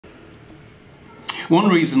One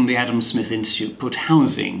reason the Adam Smith Institute put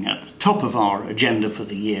housing at the top of our agenda for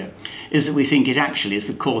the year is that we think it actually is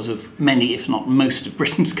the cause of many, if not most, of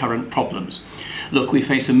Britain's current problems. Look, we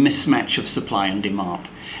face a mismatch of supply and demand.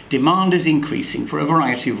 Demand is increasing for a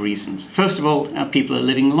variety of reasons. First of all, people are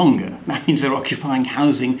living longer. That means they're occupying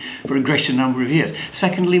housing for a greater number of years.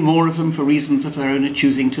 Secondly, more of them for reasons of their own are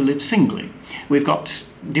choosing to live singly. We've got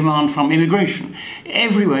demand from immigration.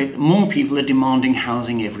 Everywhere, more people are demanding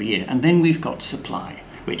housing every year. And then we've got supply,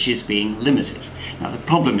 which is being limited. Now, the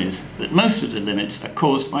problem is that most of the limits are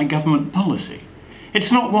caused by government policy.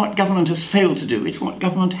 It's not what government has failed to do, it's what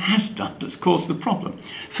government has done that's caused the problem.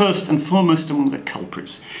 First and foremost among the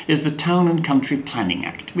culprits is the Town and Country Planning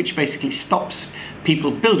Act, which basically stops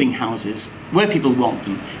people building houses where people want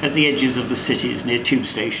them, at the edges of the cities, near tube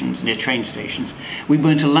stations, near train stations. We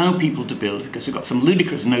won't allow people to build because we've got some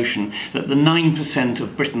ludicrous notion that the 9%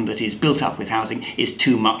 of Britain that is built up with housing is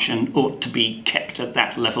too much and ought to be kept at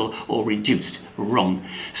that level or reduced. Wrong.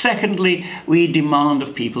 Secondly, we demand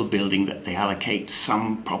of people building that they allocate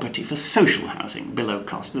some property for social housing below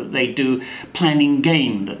cost, that they do planning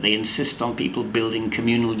gain, that they insist on people building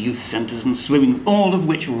communal youth centres and swimming, all of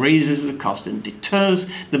which raises the cost and deters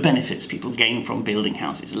the benefits people gain from building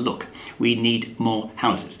houses. Look, we need more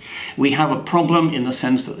houses. We have a problem in the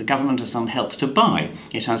sense that the government has done help to buy.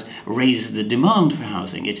 It has raised the demand for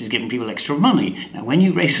housing. It has given people extra money. Now, when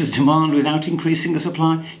you raise the demand without increasing the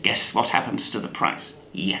supply, guess what happens to the price?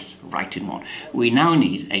 Yes, right in one. We now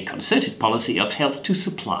need a concerted policy of help to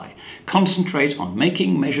supply. Concentrate on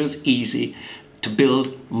making measures easy to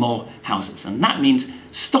build more houses. And that means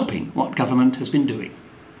stopping what government has been doing.